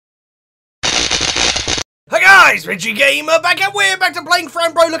guys, Veggie Gamer back and we're back to playing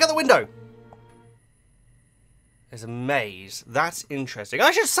Fran, bro. Look at the window. There's a maze. That's interesting.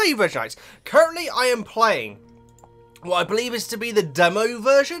 I should say, VEGGIEKNIGHTS, currently I am playing what I believe is to be the demo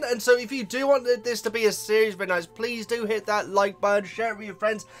version, and so if you do want this to be a series, VEGGIEKNIGHTS, please do hit that like button, share it with your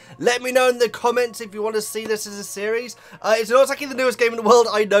friends. Let me know in the comments if you want to see this as a series. It's not exactly the newest game in the world,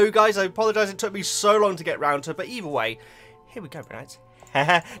 I know, guys. I apologise it took me so long to get round to it, but either way, here we go, VEGGIEKNIGHTS.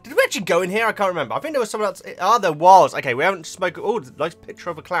 Did we actually go in here? I can't remember. I think there was someone else. Ah, there was. Okay, we haven't spoken. Oh, nice picture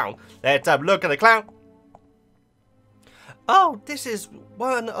of a clown. Let's have a look at the clown. Oh, this is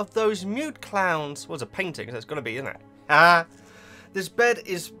one of those mute clowns. Well, it's a painting, so it's going to be, isn't it? Ah, this bed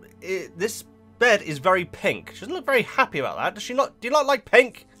is very pink. She doesn't look very happy about that. Does she not? Do you not like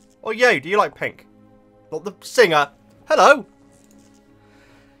pink? Or yo, do you like pink? Not the singer. Hello.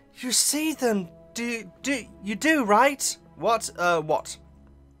 You see them? Do you do right? What? What?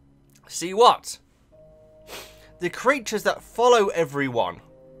 See what? The creatures that follow everyone.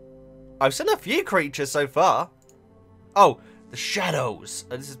 I've seen a few creatures so far. Oh, the shadows.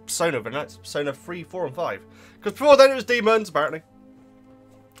 This is Persona, but that's Persona 3, 4, and 5. Because before then it was demons, apparently.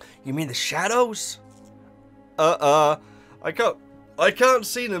 You mean the shadows? I can't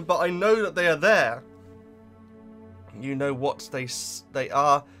see them, but I know that they are there. You know what they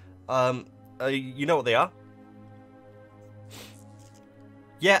are? You know what they are?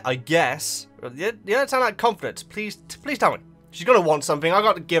 Yeah, I guess. You don't sound like confident. Please tell me. She's gonna want something. I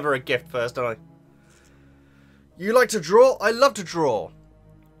got to give her a gift first, don't I? You like to draw? I love to draw.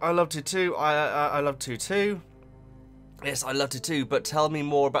 I love to too. I love to too. Yes, I love to too. But tell me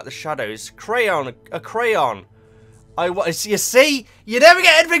more about the shadows. Crayon, a crayon. You see, you never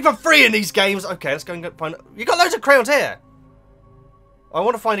get anything for free in these games. Okay, let's go and find. You got loads of crayons here. I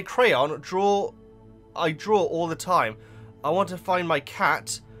want to find a crayon. I draw all the time. I want to find my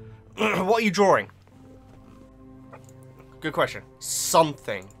cat. What are you drawing? Good question.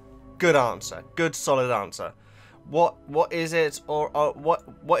 Something. Good answer. Good solid answer. What is it? Or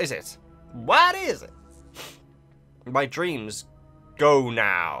what is it? What is it? My dreams go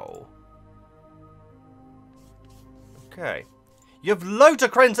now. Okay. You have loads of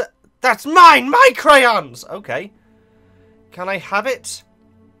crayons. That's mine! My crayons! Okay. Can I have it?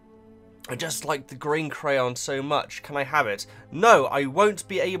 I just like the green crayon so much. Can I have it? No, I won't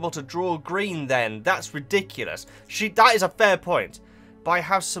be able to draw green then. That's ridiculous. That is a fair point. But I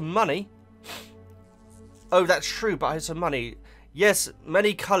have some money. Oh, that's true, but I have some money. Yes,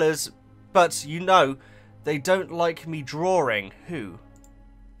 many colours, but you know, they don't like me drawing. Who?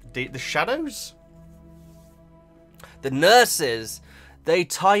 The shadows? The nurses. They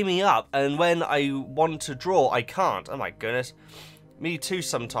tie me up, and when I want to draw, I can't. Oh my goodness. Me too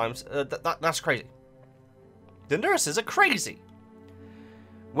sometimes. That's crazy. The nurses are crazy.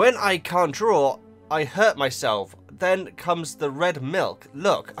 When I can't draw, I hurt myself. Then comes the red milk.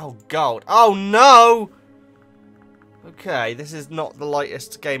 Look. Oh, God. Oh, no! Okay, this is not the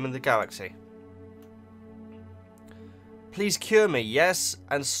lightest game in the galaxy. Please cure me, yes,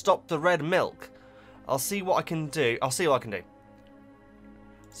 and stop the red milk. I'll see what I can do. I'll see what I can do.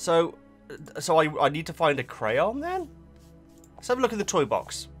 So I need to find a crayon then? Let's have a look at the toy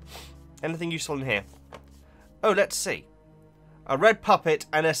box. Anything useful in here? Oh, let's see. A red puppet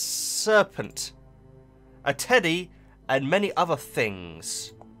and a serpent. A teddy and many other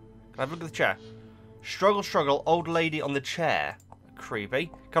things. Can I have a look at the chair? Struggle, struggle, old lady on the chair.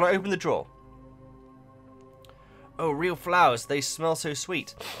 Creepy. Can I open the drawer? Oh, real flowers. They smell so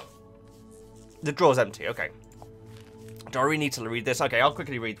sweet. The drawer's empty. Okay. Do I really need to read this? Okay, I'll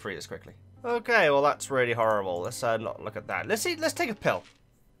quickly read through this quickly. Okay, well that's really horrible. Let's not look at that. Let's see. Let's take a pill.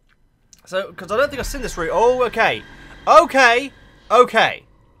 So, because I don't think I've seen this route. Oh, okay, okay.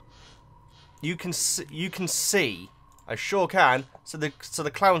 You can see. I sure can. So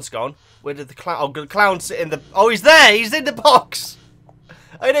the clown's gone. Where did the clown? Oh, the clown's in the. Oh, he's there. He's in the box.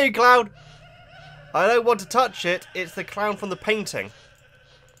 I know, clown. I don't want to touch it. It's the clown from the painting.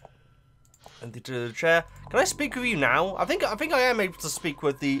 And the chair. Can I speak with you now? I think I am able to speak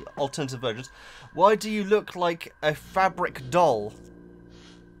with the alternative versions. Why do you look like a fabric doll?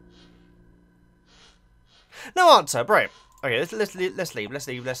 No answer. Brilliant. Okay, let's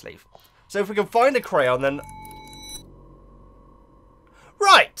leave. So if we can find a crayon, then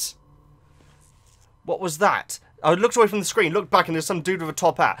right. What was that? I looked away from the screen, looked back, and there's some dude with a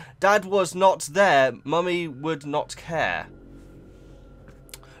top hat. Dad was not there. Mummy would not care.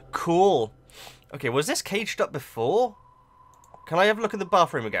 Cool. Okay, was this caged up before? Can I have a look at the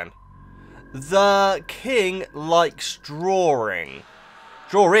bathroom again? The king likes drawing.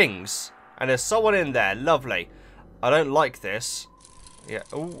 Drawings. And there's someone in there. Lovely. I don't like this. Yeah.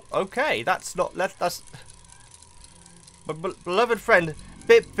 Oh, okay. That's not... That's... My beloved friend,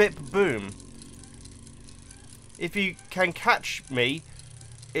 Bip Bip Boom. If you can catch me,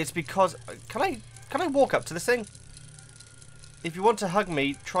 it's because... Can I walk up to this thing? If you want to hug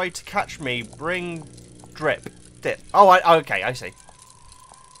me, try to catch me, bring dip. Oh, okay, I see.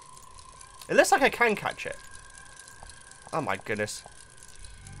 It looks like I can catch it. Oh my goodness.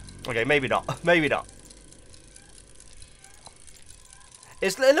 Okay, maybe not. Maybe not.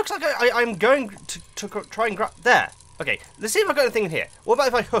 It looks like I'm going to try and grab... There. Okay, let's see if I've got anything in here. What about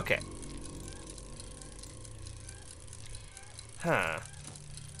if I hook it? Huh.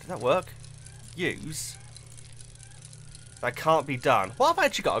 Did that work? Use. That can't be done. What have I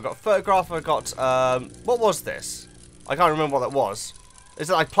actually got? I've got a photograph, I've got... what was this? I can't remember what that was. Is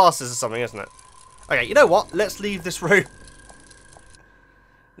it like plasters or something, isn't it? Okay, you know what? Let's leave this room.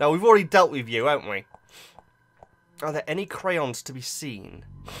 Now, we've already dealt with you, haven't we? Are there any crayons to be seen?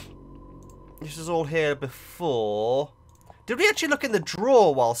 This was all here before. Did we actually look in the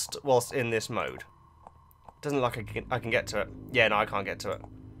drawer whilst in this mode? Doesn't look like I can get to it. Yeah, no, I can't get to it.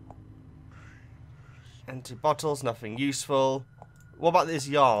 Empty bottles, nothing useful. What about this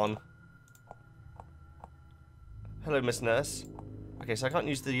yarn? Hello, Miss Nurse. Okay, so I can't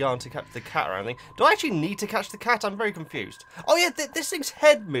use the yarn to catch the cat or anything. Do I actually need to catch the cat? I'm very confused. Oh yeah, this thing's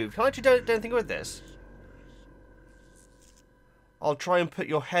head moved. Can I actually do anything with this? I'll try and put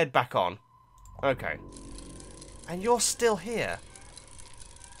your head back on. Okay. And you're still here.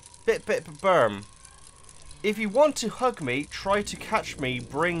 Bip berm. If you want to hug me, try to catch me,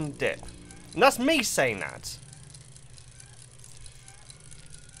 bring dip. And that's me saying that.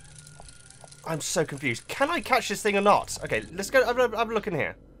 I'm so confused. Can I catch this thing or not? Okay, let's go have a look in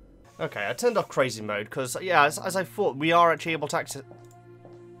here. Okay, I turned off crazy mode because, yeah, as I thought, we are actually able to access...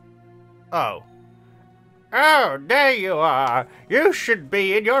 Oh. Oh, there you are. You should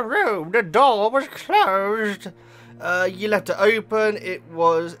be in your room. The door was closed. You left it open. It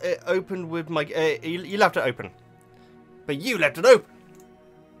opened with my... you left it open. But you left it open.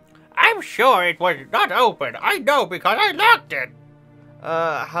 I'm sure it was not open. I know because I locked it.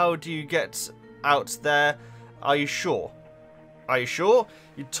 How do you get out there? Are you sure? Are you sure?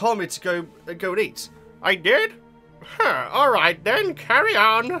 You told me to go and eat. I did? Huh, alright then, carry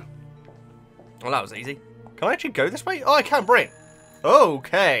on. Well, that was easy. Can I actually go this way? Oh, I can bring.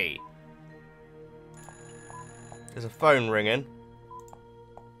 Okay. There's a phone ringing.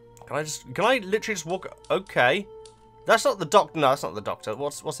 Can I literally just walk? Okay. That's not the doctor. No, that's not the doctor.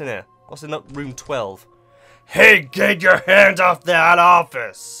 What's in here? What's in room 12? Hey, get your hands off that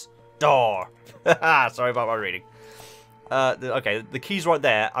office door. Sorry about my reading. Okay, the key's right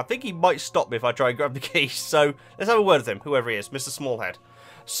there. I think he might stop me if I try and grab the key. So let's have a word with him, whoever he is, Mr. Smallhead.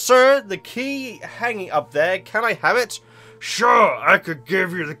 Sir, the key hanging up there. Can I have it? Sure, I could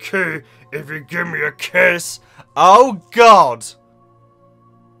give you the key if you give me a kiss. Oh God!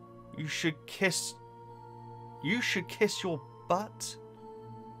 You should kiss your butt.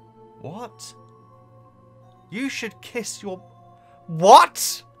 What? You should kiss your...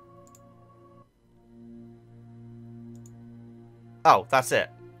 What? Oh, that's it.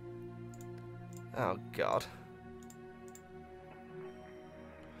 Oh, God.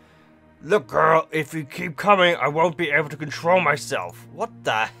 Look, girl, if you keep coming, I won't be able to control myself. What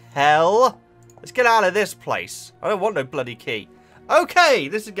the hell? Let's get out of this place. I don't want no bloody key. Okay,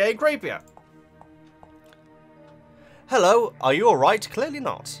 this is getting creepier. Hello, are you alright? Clearly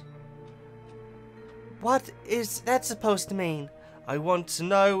not. What is that supposed to mean? I want to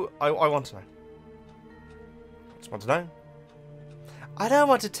know. I want to know. Just want to know. I don't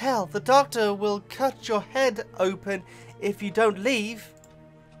want to tell. The doctor will cut your head open if you don't leave.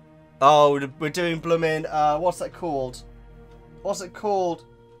 Oh, we're doing bloomin', what's that called? What's it called?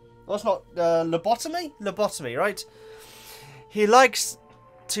 What's not, lobotomy? Lobotomy, right? He likes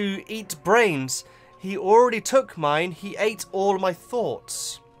to eat brains. He already took mine. He ate all my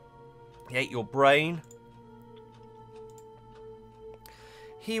thoughts. He ate your brain.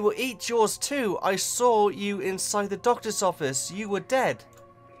 He will eat yours too. I saw you inside the doctor's office. You were dead.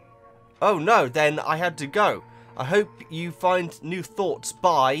 Oh no, then I had to go. I hope you find new thoughts.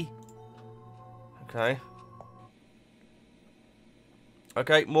 Bye. Okay.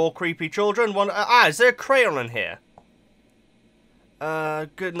 Okay, more creepy children. Is there a crayon in here?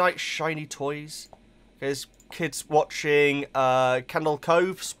 Good night, shiny toys. There's kids watching Candle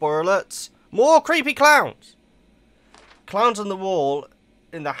Cove. Spoiler alerts. More creepy clowns. Clowns on the wall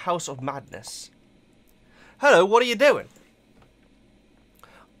in the House of Madness. Hello, what are you doing?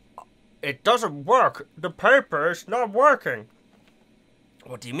 It doesn't work. The paper is not working.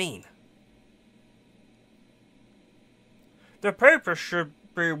 What do you mean? The paper should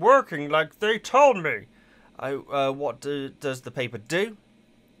be working like they told me. What does the paper do?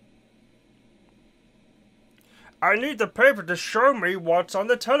 I need the paper to show me what's on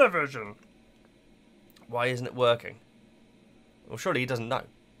the television. Why isn't it working? Well, surely he doesn't know.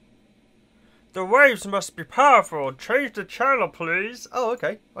 The waves must be powerful. Change the channel, please. Oh,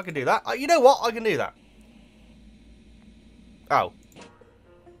 okay. I can do that. You know what? I can do that. Oh.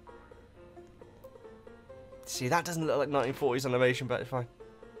 See, that doesn't look like 1940s animation, but it's fine.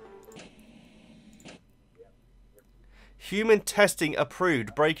 Human testing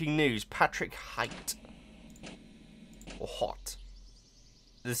approved. Breaking news. Patrick Height. Or hot.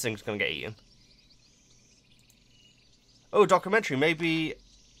 This thing's gonna get eaten. Oh, documentary. Maybe,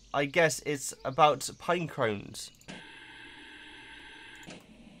 I guess it's about pine cones.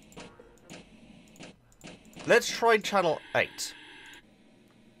 Let's try channel 8.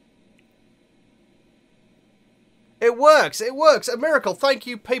 It works! It works! A miracle! Thank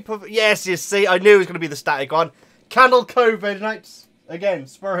you, paper... Yes, you see, I knew it was going to be the static one. Candle COVID nights. Again,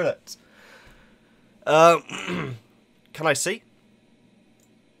 spoil it. Can I see?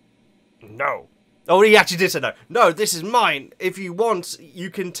 No. Oh, he actually did say no. No, this is mine. If you want, you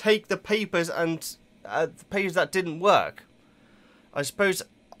can take the papers and... the papers that didn't work. I suppose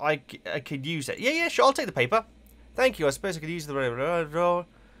I could use it. Yeah, sure, I'll take the paper. Thank you, I suppose I could use the...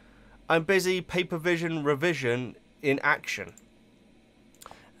 I'm busy, paper vision revision in action.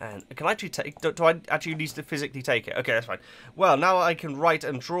 And can I actually take... Do I actually need to physically take it? Okay, that's fine. Well, now I can write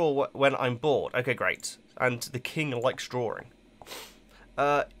and draw when I'm bored. Okay, great. And the king likes drawing.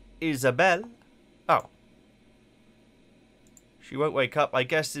 Isabel? Oh. She won't wake up. I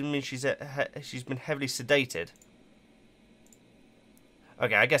guess it means she's been heavily sedated.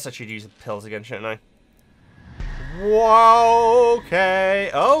 Okay, I guess I should use the pills again, shouldn't I? Whoa,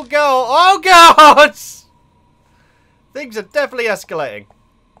 okay. Oh, God. Oh, God! Things are definitely escalating.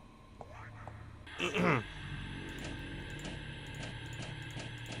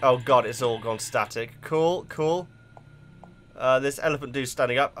 Oh, God, it's all gone static. Cool, cool. This elephant dude's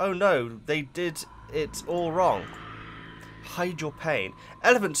standing up. Oh, no, they did it all wrong. Hide your pain.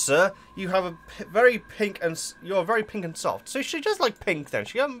 Elephant, sir, you have a very pink and... You're very pink and soft. So she just like pink, then.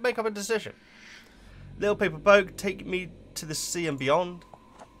 She can't make up a decision. Little paper boat, take me to the sea and beyond.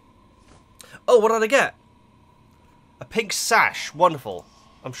 Oh, what did I get? A pink sash. Wonderful.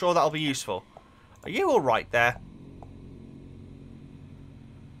 I'm sure that'll be useful. Are you alright there?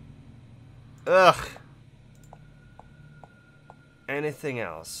 Ugh. Anything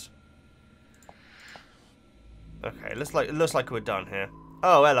else? Okay, it looks like we're done here.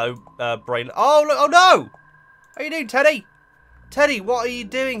 Oh, hello, brain. Oh, look, oh no! How you doing, Teddy? Teddy, what are you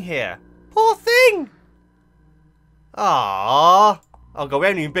doing here? Poor thing! Ah. Oh god, we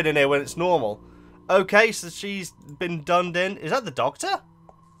haven't even been in here when it's normal. Okay, so she's been done in. Is that the doctor?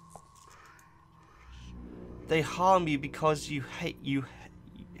 They harm you because you hate you.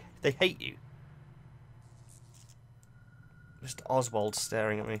 They hate you. Mr. Oswald's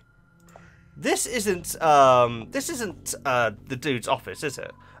staring at me. This isn't the dude's office, is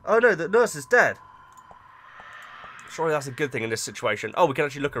it? Oh no, the nurse is dead. Surely that's a good thing in this situation. Oh, we can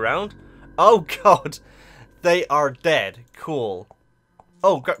actually look around. Oh god, they are dead. Cool.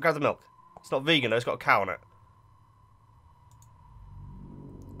 Oh, grab the milk. It's not vegan though, it's got a cow on it.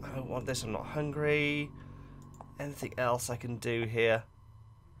 I don't want this, I'm not hungry. Anything else I can do here?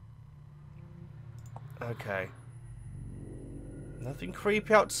 Okay. Nothing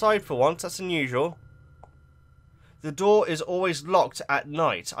creepy outside for once, that's unusual. The door is always locked at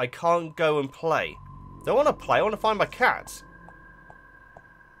night. I can't go and play. Don't want to play, I want to find my cat.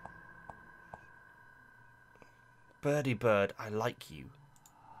 Birdie bird, I like you.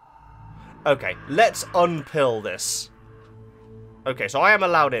 Okay, let's unpill this. Okay, so I am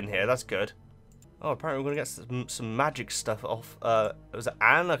allowed in here, that's good. Oh, apparently we're going to get some magic stuff off. Was it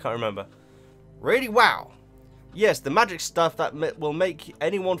Anne? I can't remember. Really? Wow. Yes, the magic stuff that will make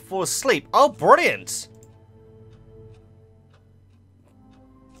anyone fall asleep. Oh, brilliant.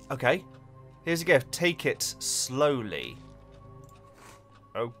 Okay. Here's a gift. Take it slowly.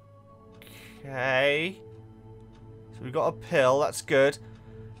 Okay. So we've got a pill. That's good.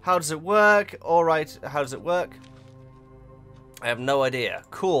 How does it work? Alright, how does it work? I have no idea.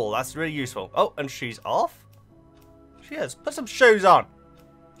 Cool, that's really useful. Oh, and she's off? She is. Put some shoes on.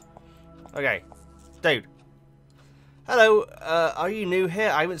 Okay. Dude. Hello, are you new here?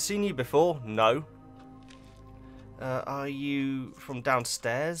 I haven't seen you before. No. Are you from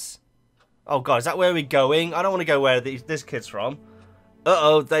downstairs? Oh god, is that where we're going? I don't want to go where this kid's from.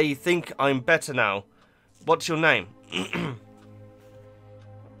 Uh-oh, they think I'm better now. What's your name?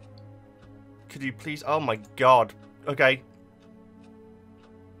 Could you please... Oh my god. Okay.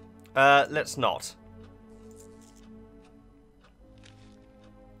 Let's not.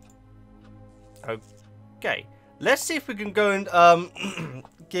 Okay. Let's see if we can go and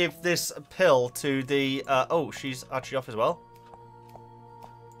give this pill to the... oh, she's actually off as well.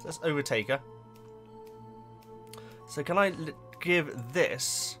 Let's overtake her. So can I give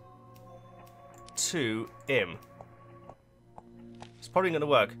this to him? It's probably going to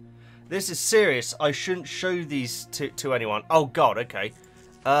work. This is serious. I shouldn't show these to anyone. Oh, God. Okay.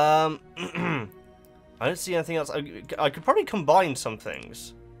 I don't see anything else. I could probably combine some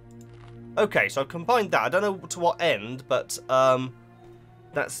things. Okay, so I've combined that. I don't know to what end, but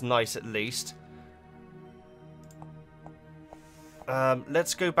that's nice at least.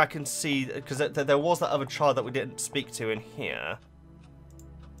 Let's go back and see, because there was that other child that we didn't speak to in here.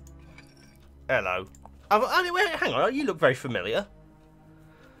 Hello. Anyway, hang on, you look very familiar.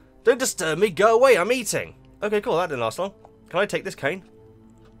 Don't disturb me, go away, I'm eating. Okay, cool, that didn't last long. Can I take this cane?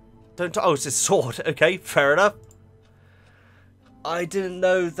 Oh, it's a sword. Okay, fair enough. I didn't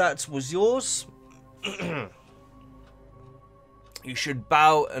know that was yours. You should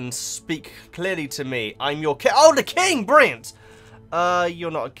bow and speak clearly to me. I'm your king. Oh, the king! Brilliant!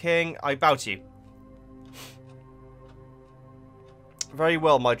 You're not a king. I bow to you. Very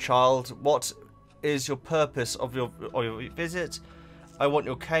well, my child. What is your purpose of your visit? I want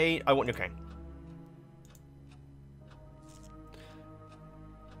your cane. I want your cane.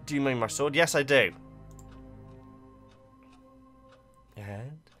 Do you mean my sword? Yes, I do.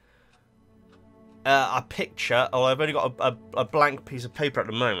 And a picture. Oh, I've only got a blank piece of paper at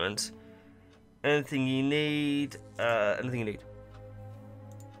the moment. Anything you need? Anything you need?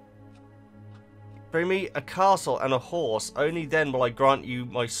 Bring me a castle and a horse. Only then will I grant you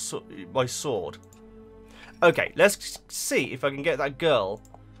my sword. Okay, let's see if I can get that girl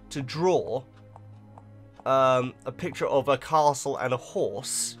to draw a picture of a castle and a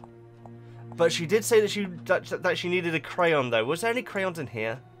horse. But she did say that she needed a crayon, though. Was there any crayons in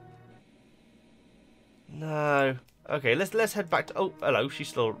here? No. Okay, let's head back to... Oh, hello. She's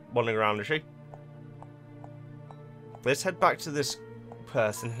still wandering around, is she? Let's head back to this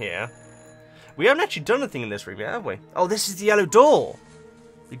person here. We haven't actually done anything in this room yet, have we? Oh, this is the yellow door.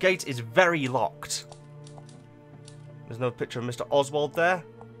 The gate is very locked. There's no picture of Mr. Oswald there.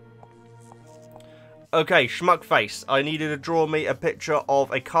 Okay, schmuck face. I need you to draw me a picture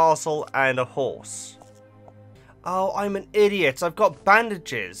of a castle and a horse. Oh, I'm an idiot. I've got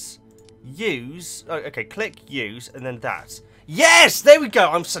bandages. Use. Oh, okay, click use and then that. Yes! There we go.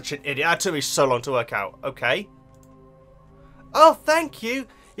 I'm such an idiot. That took me so long to work out. Okay. Oh, thank you.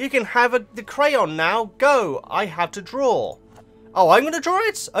 You can have the crayon now. Go. I have to draw. Oh, I'm going to draw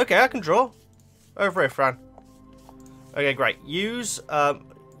it? Okay, I can draw. Over here, Fran. Okay, great. Use... oh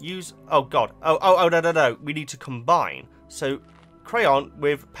god. Oh, no. We need to combine. So, crayon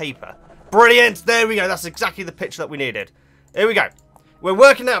with paper. Brilliant! There we go. That's exactly the picture that we needed. Here we go. We're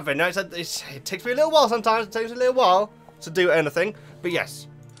working out of it now. It takes me a little while sometimes. It takes me a little while to do anything. But yes.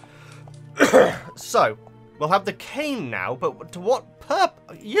 So, we'll have the cane now. But to what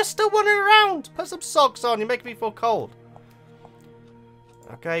purpose? You're still wandering around. Put some socks on. You're making me feel cold.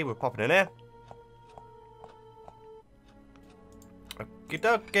 Okay, we're popping in here. Okie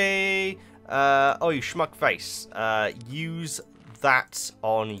dokie. Oh, you schmuck face. Use that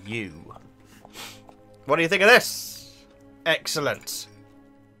on you. What do you think of this? Excellent.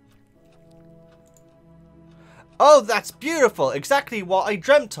 Oh, that's beautiful. Exactly what I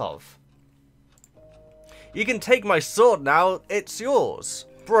dreamt of. You can take my sword now. It's yours.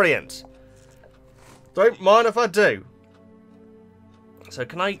 Brilliant. Don't mind if I do. So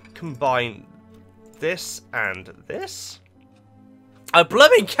can I combine this and this? I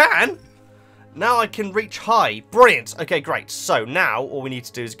blooming can! Now I can reach high. Brilliant. Okay, great. So now all we need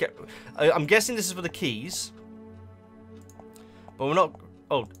to do is get... I'm guessing this is for the keys. But we're not...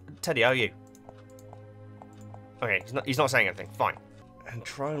 Oh, Teddy, how are you? Okay, he's not saying anything. Fine. And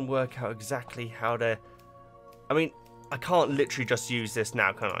try and work out exactly how to... I mean, I can't literally just use this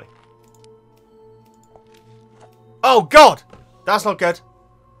now, can I? Oh, God! That's not good.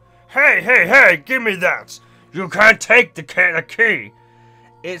 Hey, give me that. You can't take the key.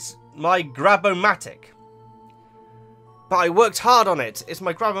 It's my Grab-O-Matic. But I worked hard on it. It's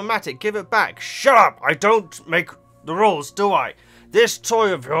my Grab-O-Matic. Give it back. Shut up! I don't make the rules, do I? This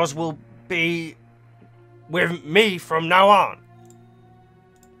toy of yours will be with me from now on.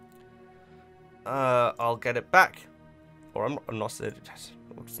 I'll get it back. Or I'm not...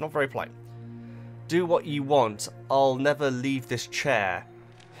 It's not very polite. Do what you want. I'll never leave this chair.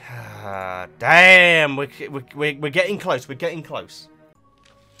 Damn! We're getting close. We're getting close.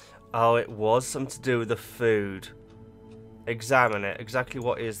 Oh, it was something to do with the food. Examine it. Exactly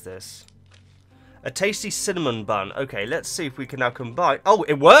what is this? A tasty cinnamon bun. Okay, let's see if we can now combine. Oh,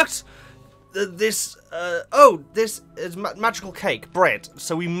 it worked! This is magical cake, bread.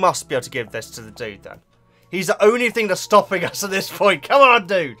 So we must be able to give this to the dude then. He's the only thing that's stopping us at this point. Come on,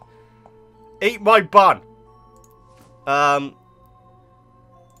 dude. Eat my bun.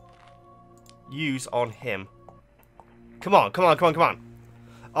 Use on him. Come on, come on, come on, come on.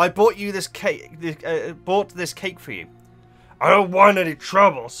 I bought you this cake. Bought this cake for you. I don't want any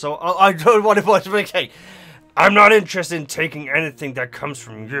trouble, so I don't want to buy a cake. I'm not interested in taking anything that comes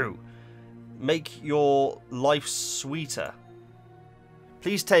from you. Make your life sweeter.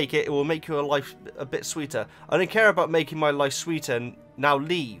 Please take it. It will make your life a bit sweeter. I don't care about making my life sweeter. Now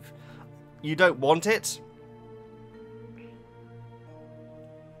leave. You don't want it?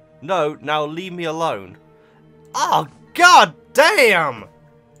 No, now leave me alone. Oh, god damn!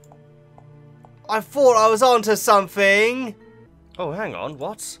 I thought I was onto something. Oh, hang on,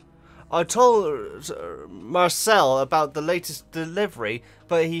 what? I told Marcel about the latest delivery,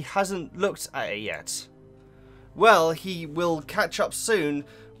 but he hasn't looked at it yet. Well, he will catch up soon.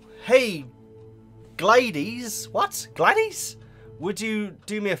 Hey, Gladies. What? Gladies? Would you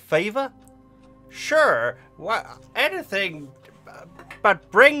do me a favour? Sure. What? Anything, but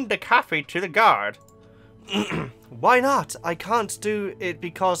bring the coffee to the guard. Why not? I can't do it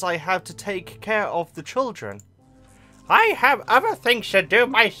because I have to take care of the children. I have other things to do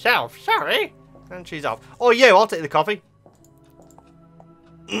myself. Sorry. And she's off. Oh, yeah, I'll take the coffee.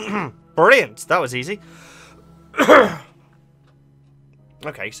 Brilliant. That was easy.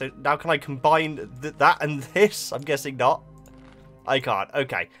 Okay, so now can I combine that and this? I'm guessing not. I can't.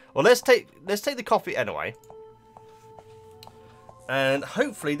 Okay. Well, let's take the coffee anyway. And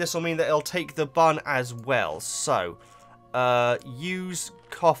hopefully this will mean that it'll take the bun as well. So, use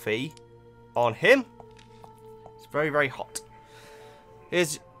coffee on him. It's very, very hot.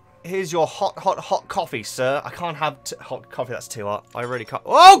 Here's your hot coffee, sir. I can't have hot coffee. That's too hot. I really can't.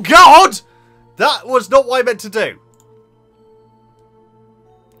 Oh, God! That was not what I meant to do.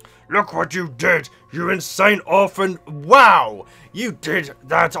 Look what you did, you insane orphan. Wow! You did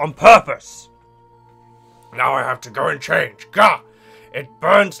that on purpose. Now I have to go and change. Gah! It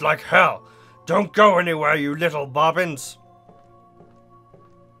burns like hell. Don't go anywhere, you little bobbins.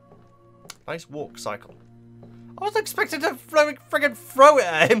 Nice walk cycle. I was expecting to friggin' throw it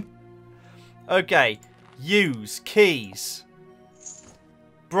at him. Okay. Use keys.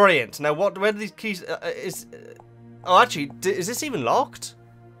 Brilliant. Now, where do these keys... oh, actually, is this even locked?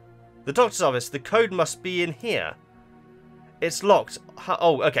 The doctor's office. The code must be in here. It's locked.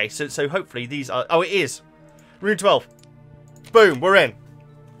 Oh, okay. So hopefully these are... Oh, it is. Room 12. Boom. We're in.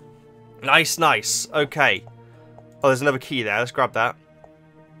 Nice, nice. Okay. Oh, there's another key there. Let's grab that.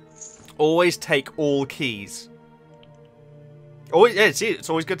 Always take all keys. Always, yeah, see, it's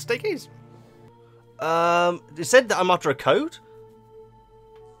always good to take keys. It said that I'm after a code.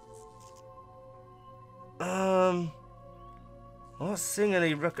 I'm not seeing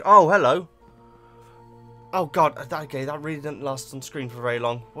any oh, hello. Oh, God. Okay, that really didn't last on screen for very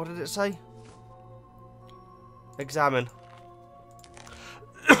long. What did it say? Examine.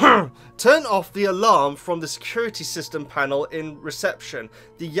 Turn off the alarm from the security system panel in reception.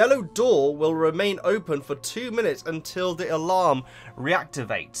 The yellow door will remain open for 2 minutes until the alarm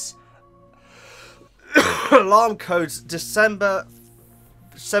reactivates. Alarm codes December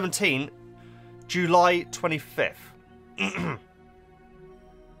 17, July 25th.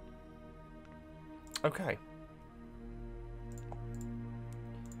 Okay.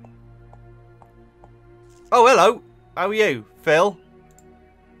 Oh, hello. How are you, Phil?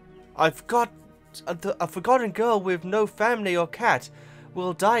 I've got a forgotten girl with no family or cat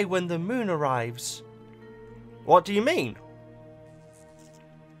will die when the moon arrives. What do you mean?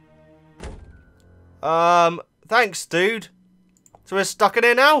 Thanks, dude. So we're stuck in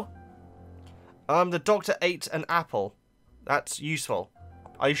here now? The doctor ate an apple. That's useful.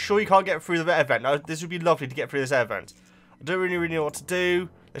 Are you sure you can't get through the air vent? No, this would be lovely to get through this air vent. I don't really know what to do.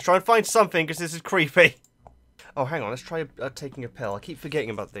 Let's try and find something, because this is creepy. Oh, hang on. Let's try taking a pill. I keep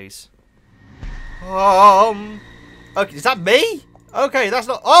forgetting about these. Okay, is that me? Okay, that's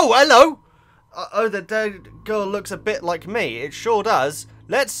not... Oh, hello! Oh, the dead girl looks a bit like me. It sure does.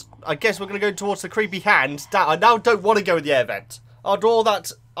 Let's... I guess we're going to go towards the creepy hand. I now don't want to go in the air vent. After all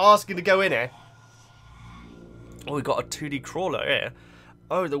that asking to go in here. Oh, we got a 2D crawler here.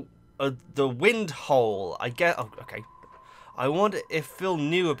 Oh, the wind hole. I get... Oh, okay. I wonder if Phil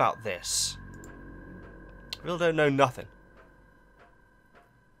knew about this. Phil don't know nothing.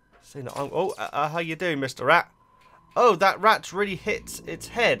 Oh, how you doing, Mr. Rat? Oh, that rat's really hit its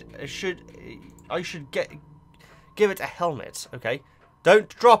head. I should give it a helmet. Okay. Don't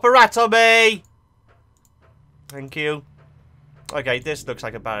drop a rat on me. Thank you. Okay, this looks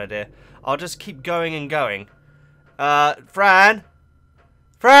like a bad idea. I'll just keep going and going. Fran?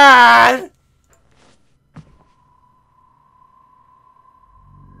 Fran!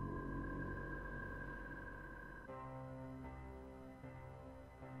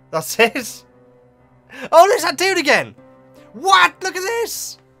 That's it? Oh, there's that dude again! What? Look at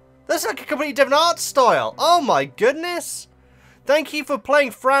this! That's like a completely different art style. Oh my goodness! Thank you for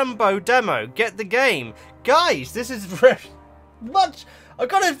playing Frambo demo. Get the game. Guys, this is very much... I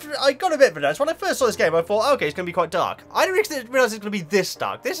got a bit of this. When I first saw this game, I thought, okay, it's going to be quite dark. I didn't realise it's going to be this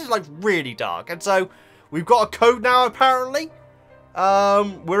dark. This is, like, really dark. And so, we've got a code now, apparently.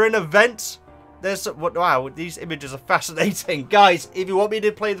 We're in a vent. Wow, these images are fascinating. Guys, if you want me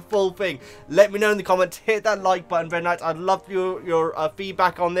to play the full thing, let me know in the comments. Hit that like button, very nice. I'd love your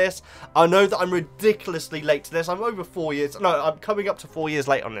feedback on this. I know that I'm ridiculously late to this. I'm over 4 years. No, I'm coming up to 4 years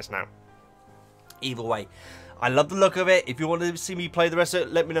late on this now. Either way, I love the look of it. If you want to see me play the rest of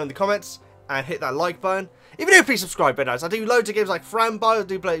it, let me know in the comments. And hit that like button. If you do, please subscribe, very nice. I do loads of games like Frambo. I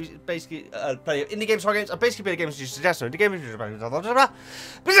do play indie games, horror games. I basically play the games you suggest. Indie games, please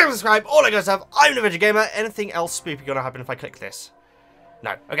subscribe. All that good stuff. I'm the Veggie Gamer. Anything else spoopy gonna happen if I click this?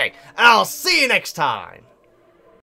 No. Okay. And I'll see you next time.